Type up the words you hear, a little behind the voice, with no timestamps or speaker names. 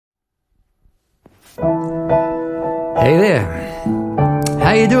Hey there,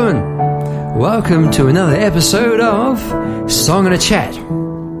 how you doing? Welcome to another episode of Song and a Chat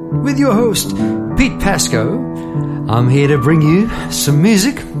with your host, Pete Pasco. I'm here to bring you some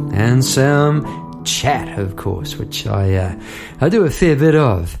music and some chat, of course, which I do a fair bit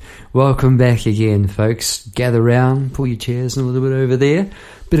of. Welcome back again, folks. Gather round, pull your chairs a little bit over there.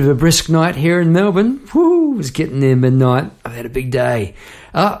 Bit of a brisk night here in Melbourne. Woo, it's getting there midnight. I've had a big day.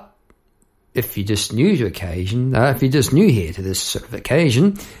 If you're just new to occasion, if you're just new here to this sort of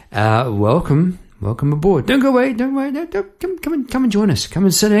occasion, welcome aboard. Don't go away, come and join us. Come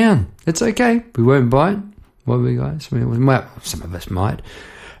and sit down. It's okay. We won't bite. Won't we, guys? Well, some of us might.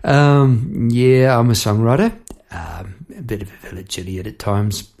 Yeah, I'm a songwriter. A bit of a village idiot at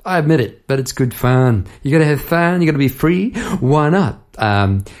times. I admit it, but it's good fun. You gotta have fun. You gotta be free. Why not?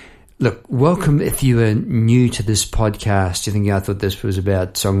 Look, welcome if you are new to this podcast. You think I thought this was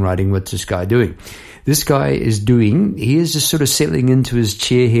about songwriting. What's this guy doing? This guy he is just sort of settling into his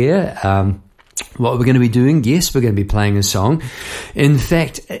chair here. What we're going to be doing, yes, we're going to be playing a song. In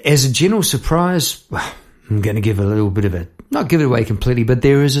fact, as a general surprise, well, I'm going to give a little bit of not give it away completely, but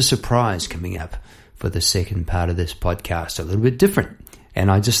there is a surprise coming up for the second part of this podcast, a little bit different.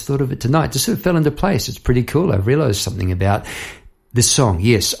 And I just thought of it tonight, just sort of fell into place. It's pretty cool. I realized something about this song.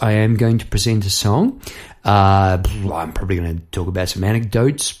 Yes, I am going to present a song. I'm probably going to talk about some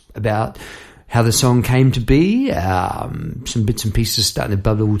anecdotes about how the song came to be. Some bits and pieces starting to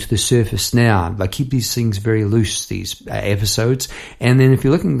bubble to the surface now. I keep these things very loose, these episodes. And then if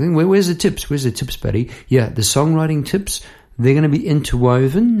you're looking, where's the tips? Where's the tips, buddy? Yeah, the songwriting tips, they're going to be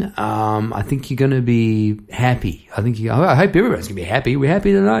interwoven. I think you're going to be happy. I hope everyone's going to be happy. We're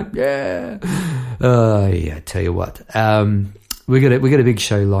happy tonight? Yeah. Yeah, I tell you what. We got a big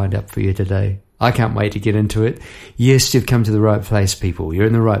show lined up for you today. I can't wait to get into it. Yes, you've come to the right place, people. You're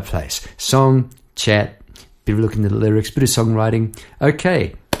in the right place. Song, chat, bit of looking at the lyrics, bit of songwriting.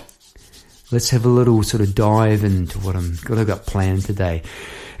 Okay, let's have a little sort of dive into what I've got planned today.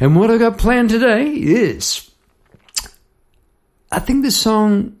 And what I've got planned today is, I think this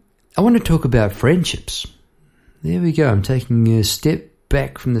song, I want to talk about friendships. There we go. I'm taking a step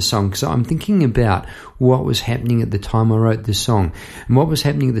back from the song because I'm thinking about what was happening at the time I wrote this song. And what was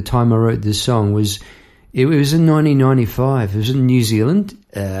happening at the time I wrote this song was, it was in 1995. It was in New Zealand,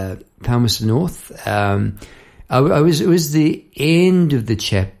 Palmerston North. It was the end of the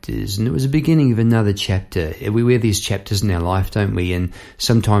chapters, and it was the beginning of another chapter. We have these chapters in our life, don't we? And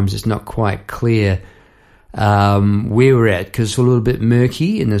sometimes it's not quite clear where we're at because it's a little bit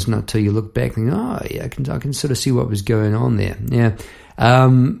murky, and it's not till you look back and think, oh yeah, I can sort of see what was going on there. Now,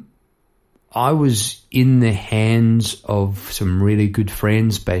 I was in the hands of some really good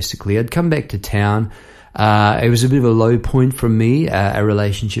friends, basically. I'd come back to town. It was a bit of a low point for me. A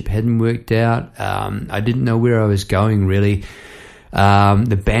relationship hadn't worked out. I didn't know where I was going, really.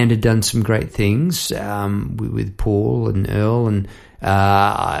 The band had done some great things with Paul and Earl, and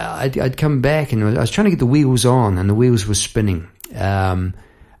I'd come back, and I was trying to get the wheels on, and the wheels were spinning.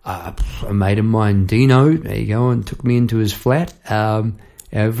 A mate of mine, Dino, there you go, and took me into his flat.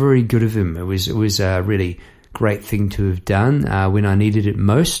 Very good of him. It was a really great thing to have done when I needed it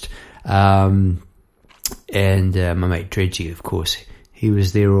most. And my mate Dredgy, of course, he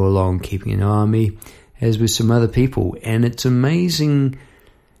was there all along, keeping an eye on me, as with some other people. And it's amazing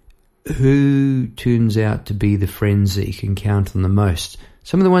who turns out to be the friends that you can count on the most.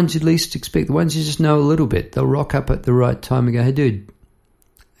 Some of the ones you'd least expect, the ones you just know a little bit, they'll rock up at the right time and go, hey dude,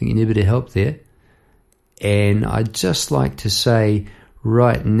 I think you need a bit of help there. And I'd just like to say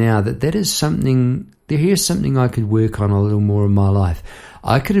right now that is something, here's something I could work on a little more in my life.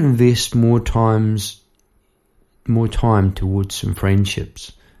 I could invest more time towards some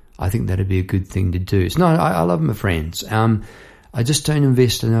friendships. I think that'd be a good thing to do. It's not, I love my friends. I just don't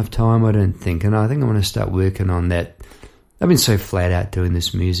invest enough time, I don't think. And I think I want to start working on that. I've been so flat out doing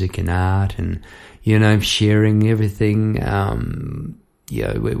this music and art and, sharing everything.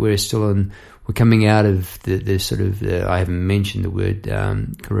 We're coming out of the sort of, I haven't mentioned the word,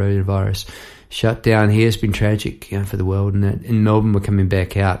 coronavirus shutdown here. It's been tragic, for the world. And that in Melbourne, we're coming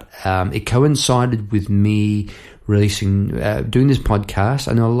back out. It coincided with me releasing, doing this podcast.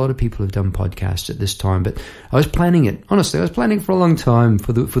 I know a lot of people have done podcasts at this time, but I was planning it. Honestly, I was planning for a long time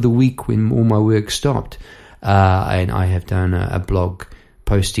for the week when all my work stopped. And I have done a blog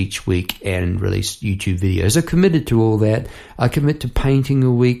post each week and release YouTube videos. I committed to all that. I commit to painting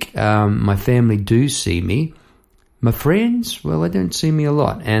a week. My family do see me. My friends, well, they don't see me a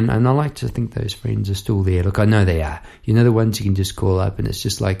lot. And I like to think those friends are still there. Look, I know they are. The ones you can just call up and it's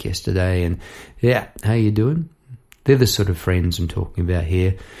just like yesterday. And yeah, how you doing? They're the sort of friends I'm talking about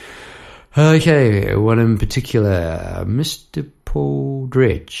here. Okay, one in particular, Mr. Paul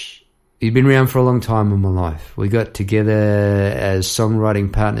Dredge. He's been around for a long time in my life. We got together as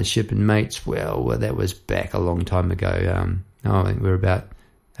songwriting partnership and mates. Well, that was back a long time ago. I think we were about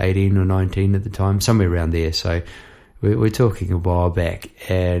 18 or 19 at the time, somewhere around there. So we're talking a while back,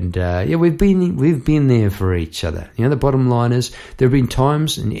 and we've been there for each other. You know, the bottom line is there have been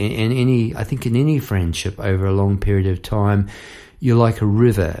times in any friendship over a long period of time. You're like a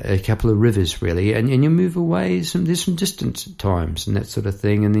river, a couple of rivers really, and you move away. There's some distance at times and that sort of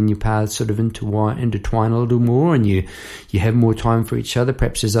thing, and then your paths sort of intertwine a little more, and you have more time for each other.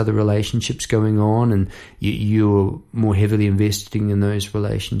 Perhaps there's other relationships going on, and you're more heavily investing in those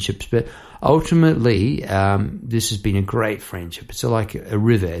relationships. But ultimately, this has been a great friendship. It's like a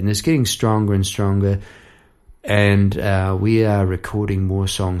river, and it's getting stronger and stronger. And we are recording more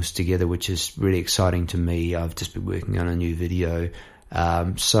songs together, which is really exciting to me. I've just been working on a new video.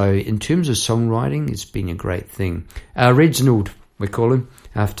 So in terms of songwriting, it's been a great thing. Reginald, we call him,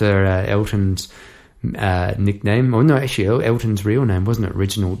 after Elton's nickname. Oh, no, actually, Elton's real name, wasn't it?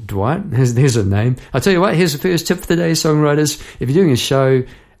 Reginald Dwight. There's a name. I'll tell you what, here's the first tip for the day, songwriters. If you're doing a show,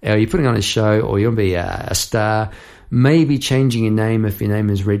 you're putting on a show, or you'll be a star, maybe changing your name if your name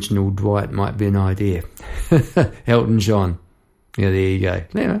is Reginald Dwight might be an idea. Elton John. Yeah, there you go.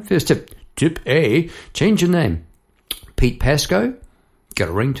 Anyway, first tip. Tip A, change your name. Pete Pascoe, got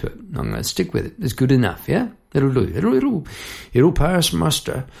a ring to it. I'm going to stick with it. It's good enough, yeah? It'll do. It'll pass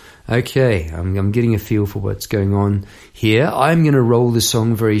muster. Okay, I'm getting a feel for what's going on here. I'm going to roll the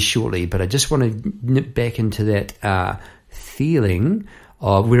song very shortly, but I just want to nip back into that feeling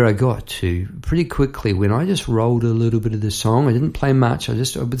of where I got to pretty quickly when I just rolled a little bit of the song. I didn't play much.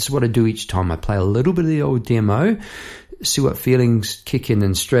 This is what I do each time. I play a little bit of the old demo, see what feelings kick in,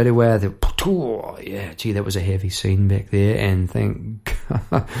 and straight away that was a heavy scene back there, and thank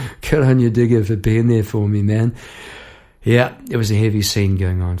God, good on you, Digger, for being there for me, man. Yeah, it was a heavy scene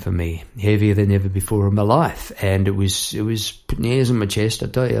going on for me, heavier than ever before in my life, and it was putting hairs on my chest. I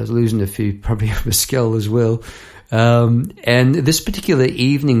tell you, I was losing a few, probably of my skull as well. And this particular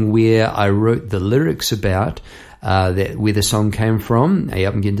evening where I wrote the lyrics about where the song came from, hey,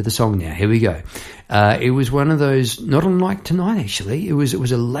 I'm getting to the song now, here we go. It was one of those, not unlike tonight actually, it was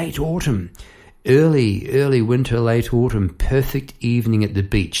a late autumn, early winter, late autumn, perfect evening at the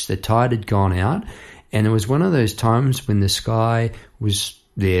beach. The tide had gone out, and it was one of those times when the sky was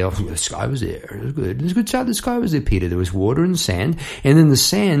there. The sky was there. It was good. It was a good start. The sky was there, Peter. There was water and sand. And then the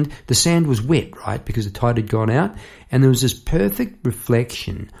sand was wet, right? Because the tide had gone out. And there was this perfect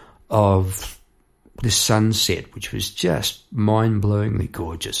reflection of the sunset, which was just mind-blowingly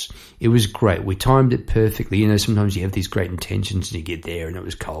gorgeous. It was great. We timed it perfectly. You know, sometimes you have these great intentions and you get there and it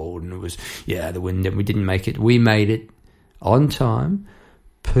was cold and it was, the wind, and we didn't make it. We made it on time,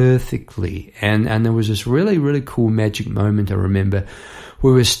 perfectly. And there was this really, really cool magic moment, I remember.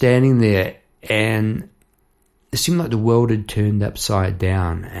 We were standing there, and it seemed like the world had turned upside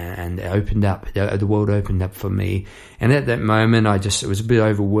down, and it opened up. The world opened up for me, and at that moment, it was a bit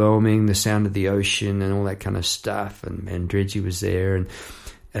overwhelming. The sound of the ocean and all that kind of stuff, and Dredgy was there, and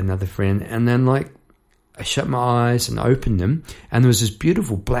another friend, and then I shut my eyes and opened them, and there was this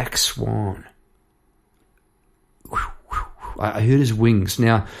beautiful black swan. I heard his wings.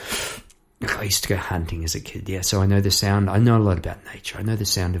 Now, I used to go hunting as a kid, so I know the sound. I know a lot about nature. I know the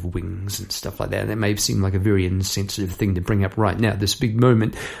sound of wings and stuff like that. And that may seem like a very insensitive thing to bring up right now, this big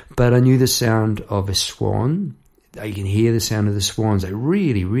moment, but I knew the sound of a swan. You can hear the sound of the swans. They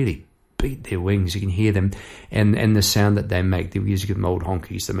really, really beat their wings. You can hear them, and the sound that they make. They used to give them old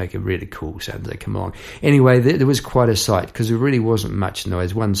honkies. They make a really cool sound as they come along. Anyway, there was quite a sight, because there really wasn't much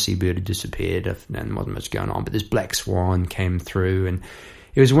noise. One seabird had disappeared, and there wasn't much going on, but this black swan came through, and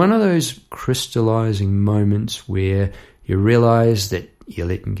it was one of those crystallizing moments where you realize that you're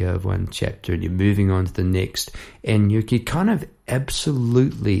letting go of one chapter and you're moving on to the next, and you're kind of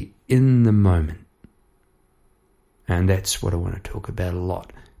absolutely in the moment. And that's what I want to talk about a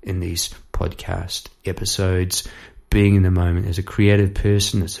lot in these podcast episodes. Being in the moment. As a creative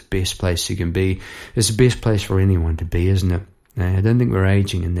person, it's the best place you can be. It's the best place for anyone to be, isn't it? I don't think we're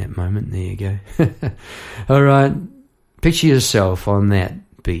aging in that moment. There you go. All right. Picture yourself on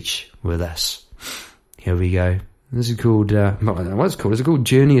that beach with us. Here we go. This is called, I don't know what it's called. Is it called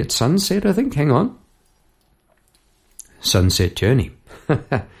Journey at Sunset, I think? Hang on. Sunset Journey.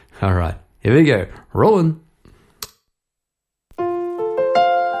 All right. Here we go. Rolling.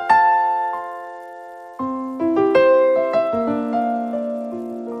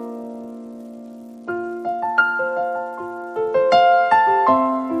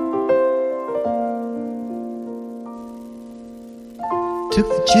 Took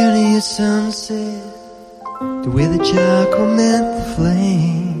the journey at sunset, the way the charcoal met the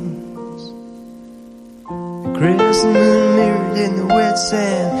flames, the crescent moon mirrored in the wet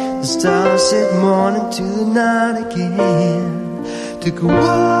sand, the stars said morning to the night again. Took a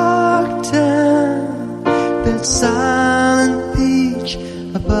walk down that silent beach,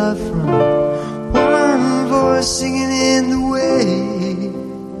 apart from one voice singing in the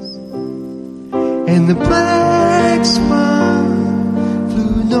waves, and the black swan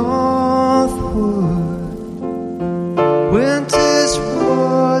flew northward, winter's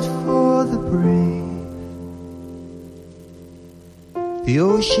reward for the brave. The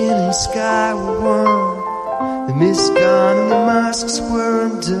ocean and sky were one, the mist gone and the masks were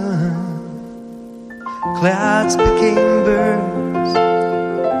undone. Clouds became birds,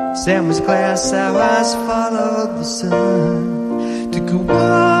 sand was glass, our eyes followed the sun. Took a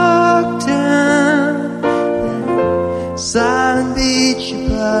walk down that silent beach,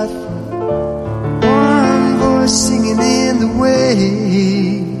 apart from one voice singing in the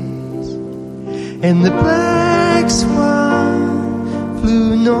waves, and the black swan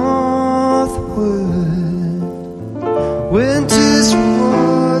flew northward, winter's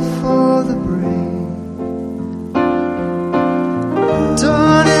reward for the brave.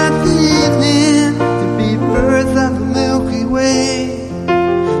 Dawn at the evening, the rebirth of the Milky Way,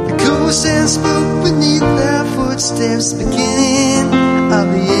 the cool sand spoke beneath their footsteps, beginning of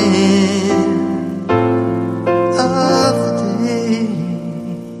the end of the day.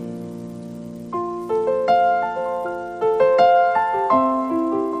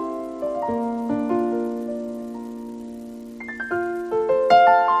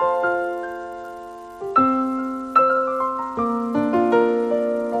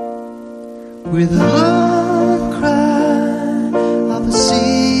 With a love cry of a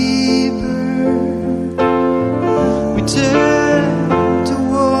seabird, we turned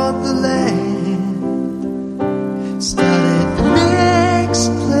toward the land, started the next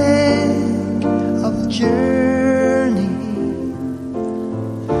leg of the journey.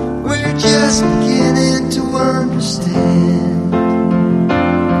 We're just beginning to understand.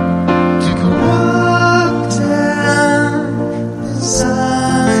 Took a walk down the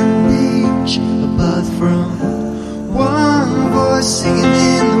silent beach, apart from one voice singing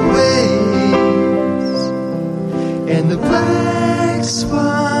in the waves, and the black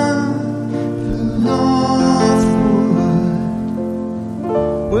swan flew northward,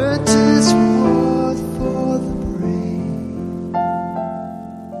 winter's reward for the brave.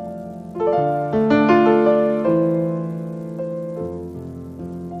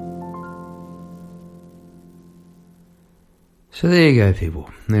 So there you go, people.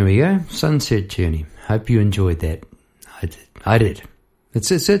 There we go. Sunset Journey. Hope you enjoyed that. I did.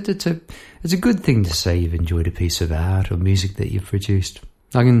 It's a good thing to say you've enjoyed a piece of art or music that you've produced.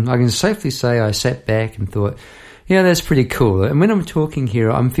 I can safely say I sat back and thought, yeah, that's pretty cool. And when I'm talking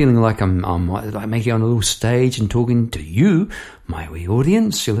here, I'm feeling like I'm like making on a little stage and talking to you, my wee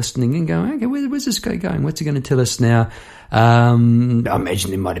audience. You're listening and going, okay, where's this guy going? What's he going to tell us now? I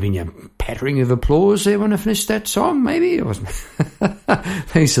imagine there might have been a pattering of applause there when I finished that song, maybe.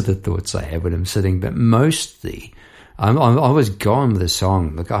 These are the thoughts I have when I'm sitting, but mostly I was gone with the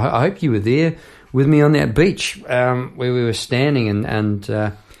song. Look, I hope you were there with me on that beach where we were standing, and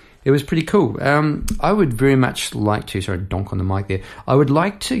it was pretty cool. I would very much like to, sorry, donk on the mic there. I would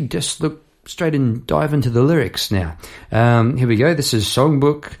like to just look straight and dive into the lyrics now. Here we go. This is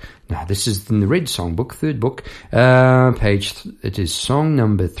Songbook. No, this is in the Red Songbook, third book, it is song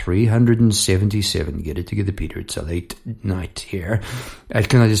number 377. Get it together, Peter. It's a late night here.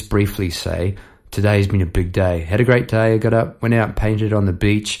 Can I just briefly say, today's been a big day. Had a great day. I got up, went out, painted on the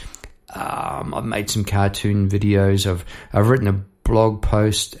beach. I've made some cartoon videos. I've written a blog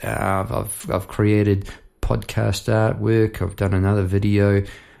post. I've created podcast artwork. I've done another video.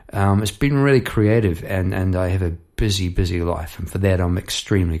 It's been really creative, and I have a busy life, and for that I'm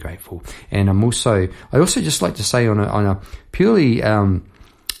extremely grateful. And I also just like to say on a purely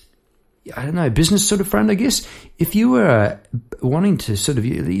business sort of front, I guess, if you were wanting to sort of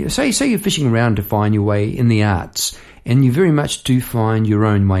say you're fishing around to find your way in the arts, and you very much do find your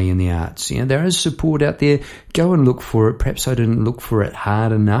own way in the arts, there is support out there. Go and look for it. Perhaps I didn't look for it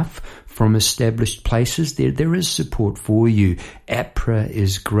hard enough from established places. There is support for you. APRA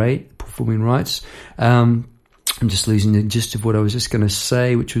is great, Performing Rights. I'm just losing the gist of what I was just going to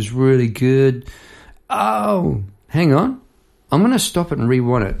say, which was really good. Oh, hang on. I'm going to stop it and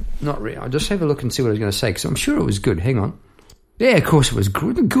rewind it. I'll just have a look and see what I was going to say, because I'm sure it was good. Hang on. Yeah, of course it was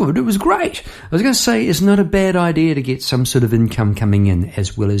good. It was great. I was going to say it's not a bad idea to get some sort of income coming in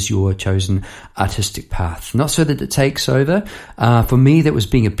as well as your chosen artistic path. Not so that it takes over. For me, that was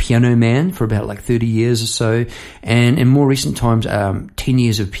being a piano man for about like 30 years or so. And in more recent times, 10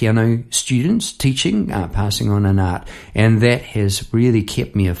 years of piano students teaching, passing on an art. And that has really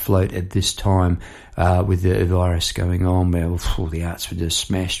kept me afloat at this time. With the virus going on, where all the arts were just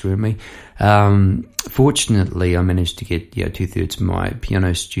smashed, weren't we? Fortunately, I managed to get 2/3 of my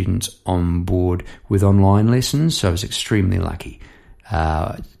piano students on board with online lessons, so I was extremely lucky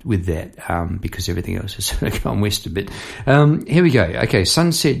with that because everything else has sort of gone west a bit. Here we go. Okay,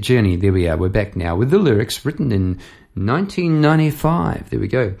 Sunset Journey. There we are. We're back now with the lyrics written in 1995. There we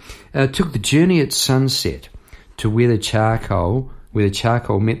go. Took the journey at sunset to where the charcoal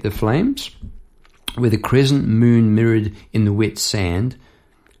met the flames, where the crescent moon mirrored in the wet sand,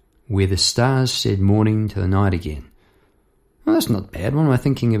 where the stars said morning to the night again. Well, that's not bad. What am I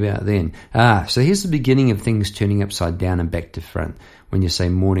thinking about then? So here's the beginning of things turning upside down and back to front when you say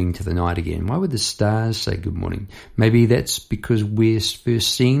morning to the night again. Why would the stars say good morning? Maybe that's because we're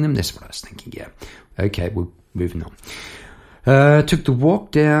first seeing them? That's what I was thinking, yeah. Okay, we're moving on. Took the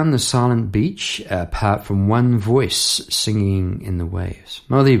walk down the silent beach, apart from one voice singing in the waves.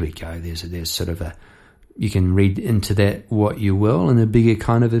 Well, there we go. There's sort of you can read into that what you will in a bigger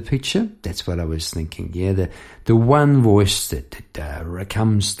kind of a picture. That's what I was thinking. Yeah, the one voice that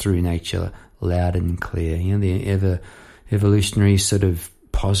comes through nature loud and clear. The evolutionary sort of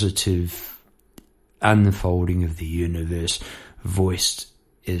positive unfolding of the universe voiced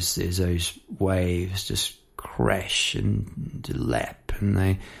is those waves just crash and lap,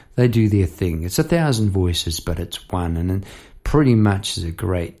 and they do their thing. It's 1,000 voices, but it's one, and it pretty much is a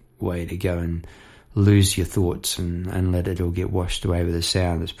great way to go and lose your thoughts and let it all get washed away with the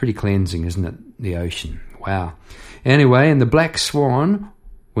sound. It's pretty cleansing, isn't it? The ocean. Wow. Anyway, and the Black Swan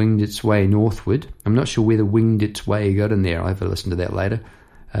winged its way northward. I'm not sure whether winged its way got in there. I'll have to listen to that later.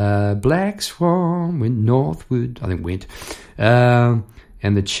 Black Swan went northward. I think went. And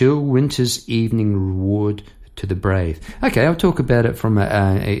the chill winter's evening reward to the brave. Okay, I'll talk about it from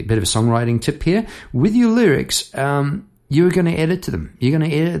a bit of a songwriting tip here. With your lyrics, you're going to edit to them. You're going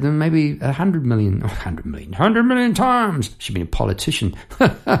to edit them maybe 100 million times. Should be a politician.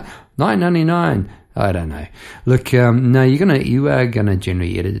 999. I don't know. Look, no, you are gonna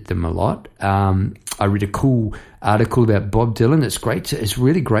generally edit them a lot. I read a cool article about Bob Dylan. It's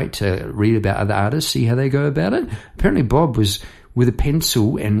really great to read about other artists, see how they go about it. Apparently Bob was with a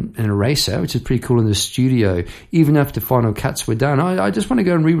pencil and an eraser, which is pretty cool, in the studio, even after final cuts were done. I just want to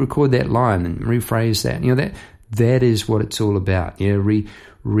go and re-record that line and rephrase that. That is what it's all about.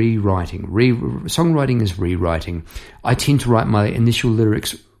 Rewriting. Songwriting is rewriting. I tend to write my initial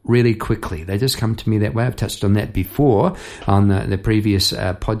lyrics really quickly. They just come to me that way. I've touched on that before on the previous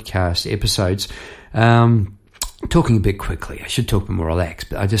podcast episodes. Talking a bit quickly. I should talk a bit more relaxed,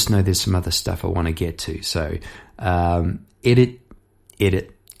 but I just know there's some other stuff I want to get to. So edit.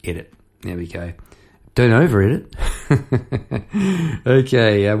 There we go. Don't over-edit.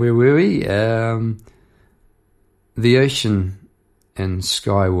 Okay, where were we? The ocean and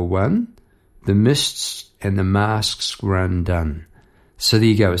sky were one. The mists and the masks were undone. So there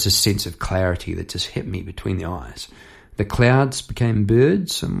you go. It's a sense of clarity that just hit me between the eyes. The clouds became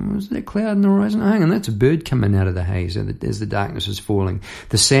birds. Was there a cloud in the horizon? Hang on, that's a bird coming out of the haze as the darkness was falling.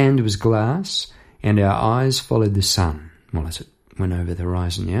 The sand was glass, and our eyes followed the sun. Well, as it went over the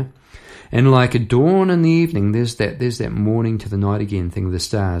horizon, yeah? And like a dawn in the evening, there's that morning to the night again thing with the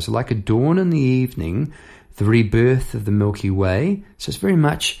stars. Like a dawn in the evening, the rebirth of the Milky Way. So it's very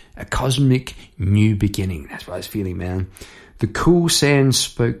much a cosmic new beginning. That's what I was feeling, man. The cool sand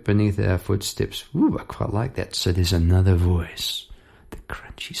spoke beneath our footsteps. Ooh, I quite like that. So there's another voice. The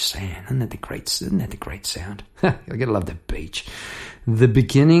crunchy sand. Isn't that the great sound? I gotta love the beach. The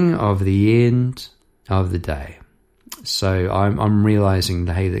beginning of the end of the day. So I'm realizing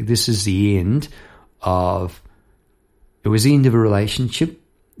that, hey, this is the end of. It was the end of a relationship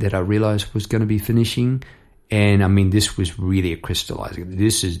that I realized was going to be finishing. And I mean, this was really a crystallizing.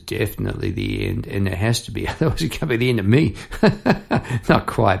 This is definitely the end, and it has to be. Otherwise, it can't be the end of me. Not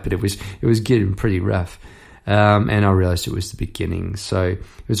quite, but it was getting pretty rough. And I realized it was the beginning. So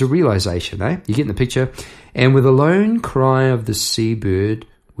it was a realization, eh? You get in the picture. And with a lone cry of the seabird,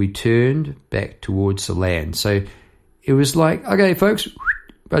 we turned back towards the land. So it was like, okay, folks,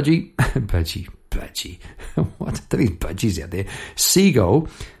 budgie. What are these budgies out there? Seagull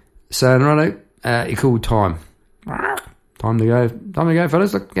saying, righto. Equal time. Time to go,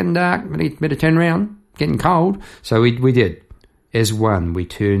 fellas. Look, getting dark. Better turn around. Getting cold. So we did. As one, we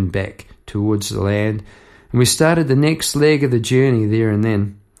turned back towards the land. And we started the next leg of the journey there and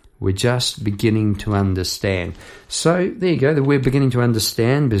then. We're just beginning to understand. So there you go. The we're beginning to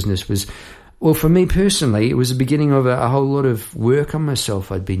understand business was, well, for me personally, it was the beginning of a whole lot of work on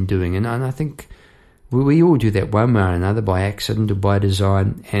myself I'd been doing. And I think we all do that one way or another, by accident or by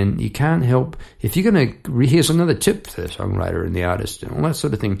design. And you can't help, if you're going to, here's another tip for the songwriter and the artist and all that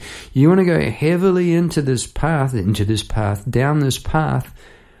sort of thing. You want to go heavily into this path, down this path,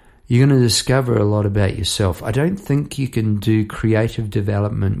 you're going to discover a lot about yourself. I don't think you can do creative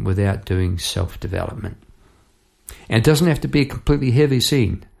development without doing self-development. And it doesn't have to be a completely heavy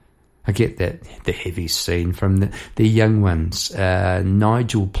scene. I get that, the heavy scene from the young ones.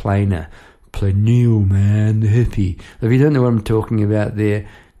 Nigel Planer, Neil, man, the hippie. If you don't know what I'm talking about there,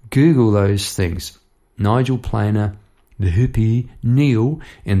 Google those things. Nigel Planer, the hippie, Neil,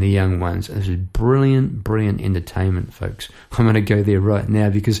 and the young ones. This is brilliant, brilliant entertainment, folks. I'm going to go there right now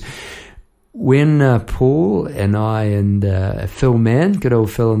because when Paul and I and Phil Mann, good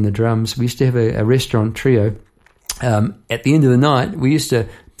old Phil on the drums, we used to have a restaurant trio. At the end of the night,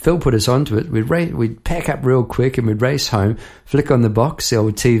 Phil put us onto it. We'd pack up real quick and we'd race home, flick on the box, the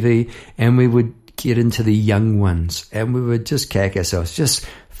old TV, and we would get into the young ones. And we would just cack ourselves. Just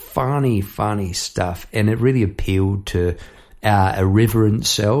funny stuff. And it really appealed to our irreverent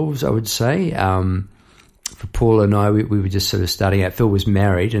selves, I would say. For Paul and I, we were just sort of starting out. Phil was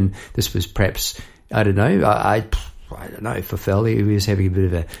married, and this was perhaps, I don't know, I don't know, for Phil, he was having a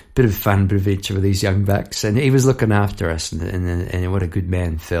bit of fun, bit of adventure with these young bucks, and he was looking after us, and what a good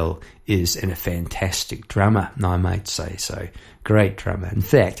man Phil is, and a fantastic drummer, I might say so. Great drummer. In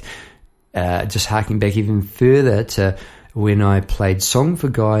fact, just harking back even further to when I played Song for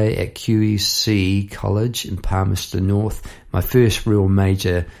Guy at QEC College in Palmerston North, my first real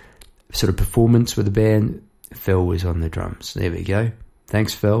major sort of performance with the band, Phil was on the drums. There we go.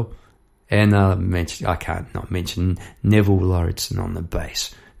 Thanks, Phil. And I can't not mention Neville Lauritsen on the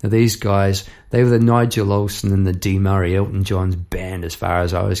bass. Now these guys, they were the Nigel Olsen and the D. Murray Elton John's band as far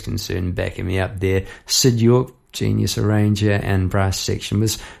as I was concerned, backing me up there. Sid York, genius arranger and brass section,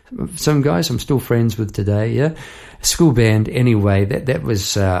 was some guys I'm still friends with today, yeah. School band, anyway, that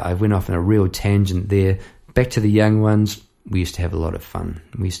was, I went off on a real tangent there. Back to the young ones, we used to have a lot of fun.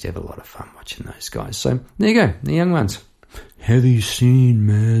 Watching those guys. So there you go, the young ones. Heavy scene,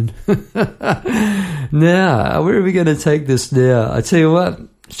 man. Now, where are we going to take this now? I tell you what,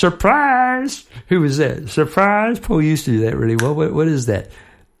 surprise! Who was that? Surprise! Paul used to do that really well. What is that?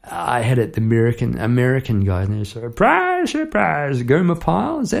 I had it, the American guy. And surprise! Gomer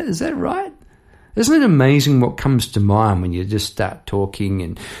Pyle, is that right? Isn't it amazing what comes to mind when you just start talking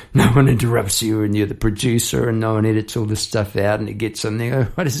and no one interrupts you and you're the producer and no one edits all this stuff out and it gets on there,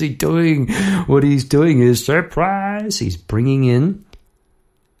 what is he doing? What he's doing is surprise. He's bringing in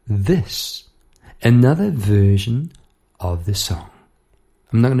this, another version of the song.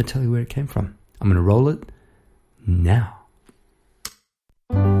 I'm not going to tell you where it came from. I'm going to roll it now.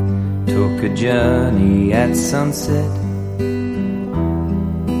 Took a journey at sunset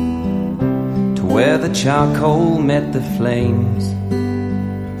where the charcoal met the flames,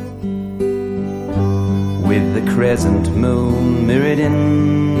 with the crescent moon mirrored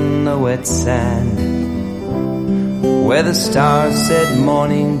in the wet sand, where the stars said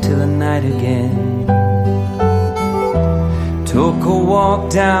morning till the night again. Took a walk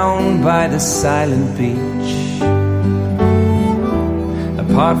down by the silent beach,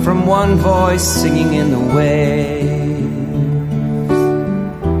 apart from one voice singing in the waves.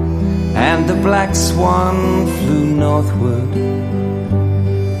 And the black swan flew northward,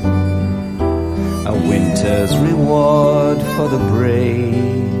 a winter's reward for the brave.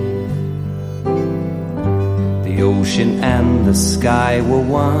 The ocean and the sky were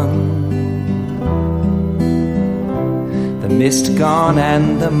one, the mist gone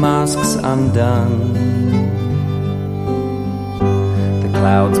and the masks undone. The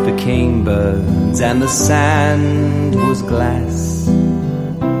clouds became birds and the sand was glass.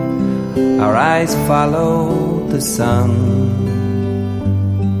 Our eyes followed the sun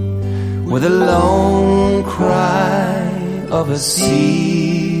with a lone cry of a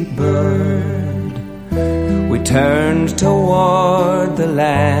seabird. We turned toward the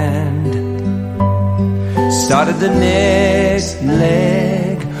land, started the next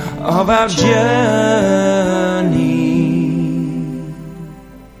leg of our journey.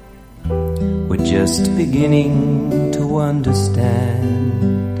 We're just beginning to understand.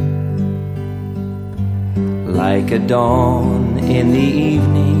 Like a dawn in the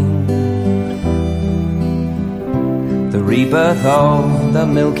evening, the rebirth of the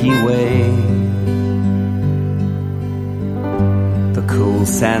Milky Way, the cool cool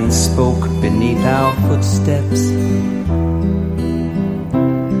sand spoke beneath our footsteps.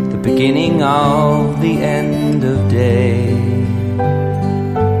 The beginning of the end of day.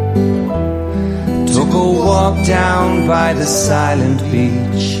 Took a walk down by the silent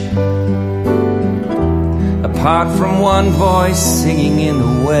beach, apart from one voice singing in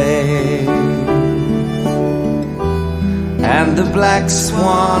the wave. And the black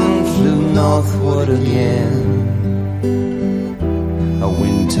swan flew northward again, a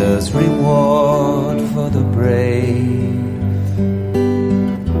winter's reward for the brave.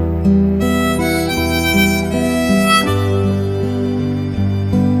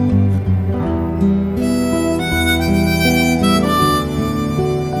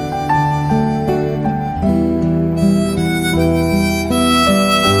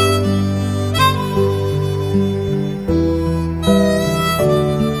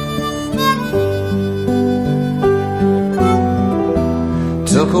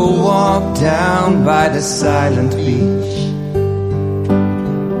 Took a walk down by the silent beach,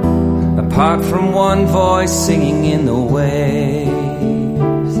 apart from one voice singing in the waves.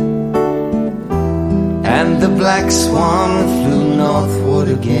 And the black swan flew northward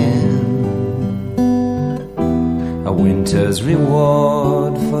again, a winter's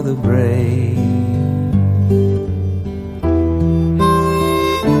reward for the brave.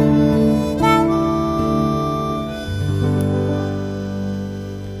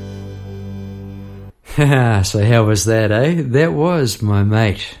 So how was that, eh? That was my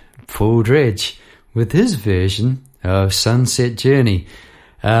mate, Paul Dredge, with his version of Sunset Journey.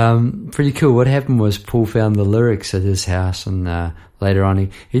 Pretty cool. What happened was Paul found the lyrics at his house, and later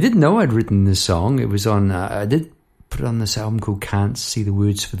on he didn't know I'd written this song. It was on, I did put it on this album called Can't See the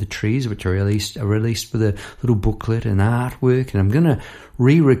Words for the Trees, which I released with a little booklet and artwork, and I'm going to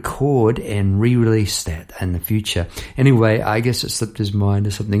re-record and re-release that in the future. Anyway, I guess it slipped his mind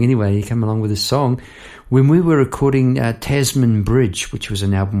or something. Anyway, he came along with this song when we were recording Tasman Bridge, which was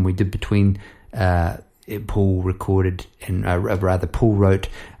an album we did between Paul recorded, and rather Paul wrote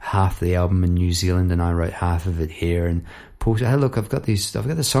half the album in New Zealand and I wrote half of it here. And Paul said, "Hey, look, I've got the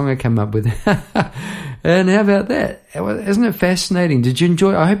song I came up with." And how about that? Isn't it fascinating? Did you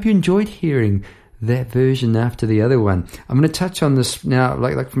enjoy? I hope you enjoyed hearing that version after the other one. I'm going to touch on this now,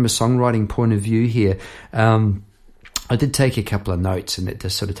 like from a songwriting point of view here. I did take a couple of notes, and it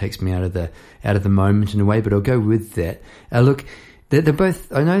just sort of takes me out of the moment in a way, but I'll go with that. Look, they're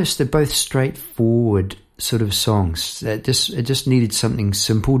both. I noticed they're both straightforward sort of songs. It just needed something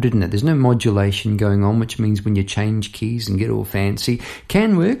simple, didn't it? There's no modulation going on, which means when you change keys and get all fancy,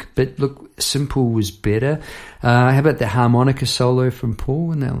 can work, but look, simple was better. How about the harmonica solo from Paul?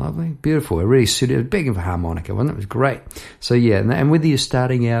 Wasn't that lovely? Beautiful. It really suited. It was big of a harmonica, wasn't it? It was great. So yeah, and whether you're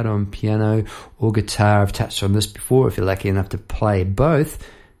starting out on piano or guitar, I've touched on this before, if you're lucky enough to play both,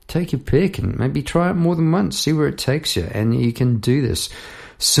 take your pick and maybe try it more than once, see where it takes you, and you can do this.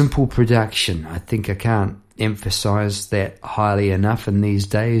 Simple production. I think I can't emphasize that highly enough in these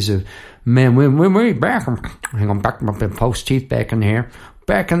days of, man, when we back, hang on, back my false teeth back in here.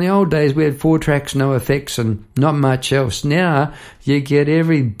 Back in the old days, we had 4 tracks, no effects, and not much else. Now, you get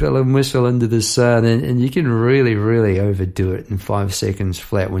every bill and whistle under the sun, and you can really, really overdo it in 5 seconds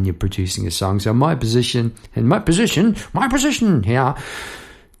flat when you're producing a song. So my position here,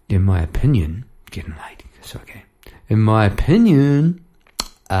 in my opinion, getting late, it's okay. In my opinion,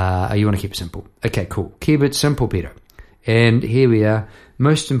 you want to keep it simple. Okay, cool. Keep it simple, Peter. And here we are.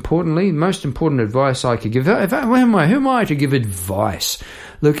 Most important advice I could give. Who am I to give advice?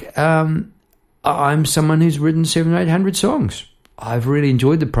 Look, I'm someone who's written 700 or 800 songs. I've really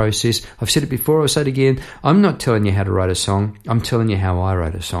enjoyed the process. I've said it before, I'll say it again. I'm not telling you how to write a song. I'm telling you how I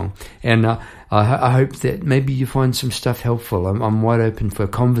write a song. And I hope that maybe you find some stuff helpful. I'm wide open for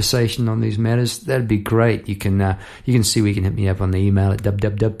conversation on these matters. That'd be great. You can see we can hit me up on the email at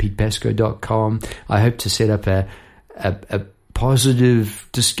www.petepasco.com. I hope to set up a positive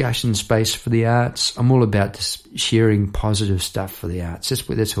discussion space for the arts. I'm all about just sharing positive stuff for the arts.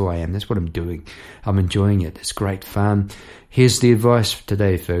 That's who I am. That's what I'm doing. I'm enjoying it. It's great fun. Here's the advice for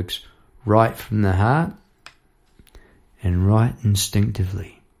today, folks. Write from the heart and write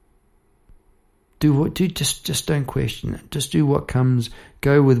instinctively. Just don't question it. Just do what comes.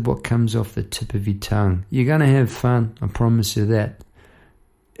 Go with what comes off the tip of your tongue. You're going to have fun. I promise you that.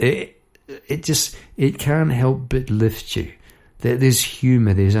 It can't help but lift you. There's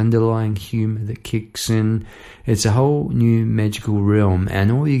humour, there's underlying humour that kicks in. It's a whole new magical realm,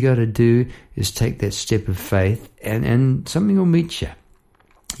 and all you got to do is take that step of faith, and something will meet you.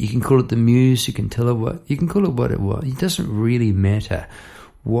 You can call it the muse, you can call it what it was. It doesn't really matter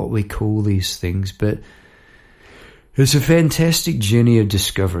what we call these things, but It's a fantastic journey of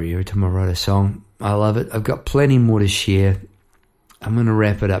discovery every time I write a song. I love it. I've got plenty more to share. I'm going to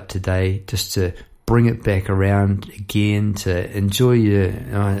wrap it up today just to bring it back around again, to enjoy your...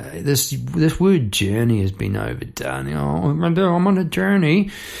 this word journey has been overdone. I'm on a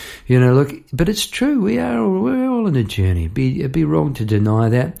journey. Look, but it's true. We're all on a journey. It'd be wrong to deny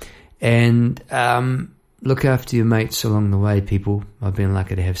that. And look after your mates along the way, people. I've been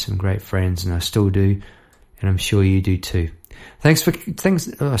lucky to have some great friends, and I still do. And I'm sure you do too. Thanks so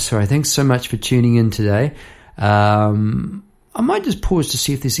much for tuning in today. I might just pause to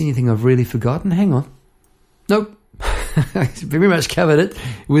see if there's anything I've really forgotten. Hang on. Nope. Very much covered it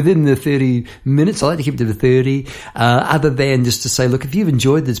within the 30 minutes. I like to keep it to the 30. Other than just to say, look, if you've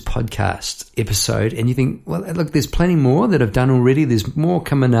enjoyed this podcast episode and you think, well, look, there's plenty more that I've done already. There's more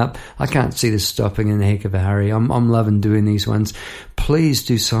coming up. I can't see this stopping in a heck of a hurry. I'm loving doing these ones. Please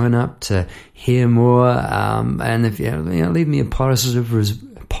do sign up to hear more. And if you leave me a positive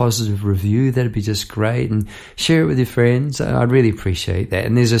review, that'd be just great, and share it with your friends. I'd really appreciate that.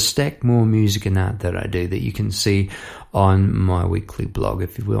 And there's a stack more music and art that I do that you can see on my weekly blog.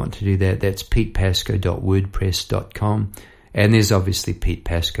 If you want to do that, that's petepasco.wordpress.com, and there's obviously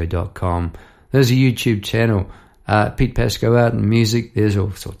petepasco.com. There's a YouTube channel, Pete Pasco Art and Music. There's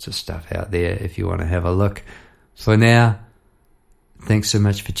all sorts of stuff out there if you want to have a look. For now, thanks so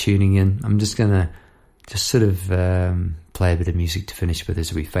much for tuning in. I'm just going to sort of play a bit of music to finish with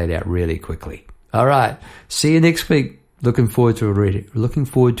as we fade out really quickly. All right. See you next week. Looking forward to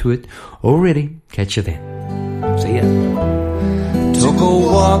it already. Catch you then. See ya. Took a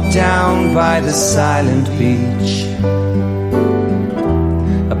walk down by the silent beach,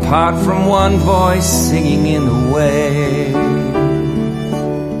 apart from one voice singing in the waves.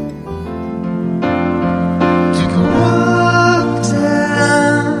 Took a walk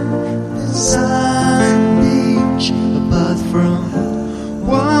down the silent beach, apart from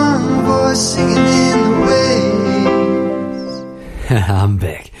one voice singing in the waves. I'm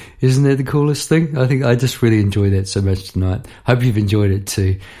back. Isn't that the coolest thing? I think I just really enjoyed that so much tonight. Hope you've enjoyed it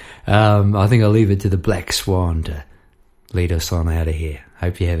too. I think I'll leave it to the Black Swan to lead us on out of here.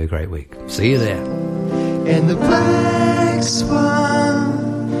 Hope you have a great week. See you there. And the Black Swan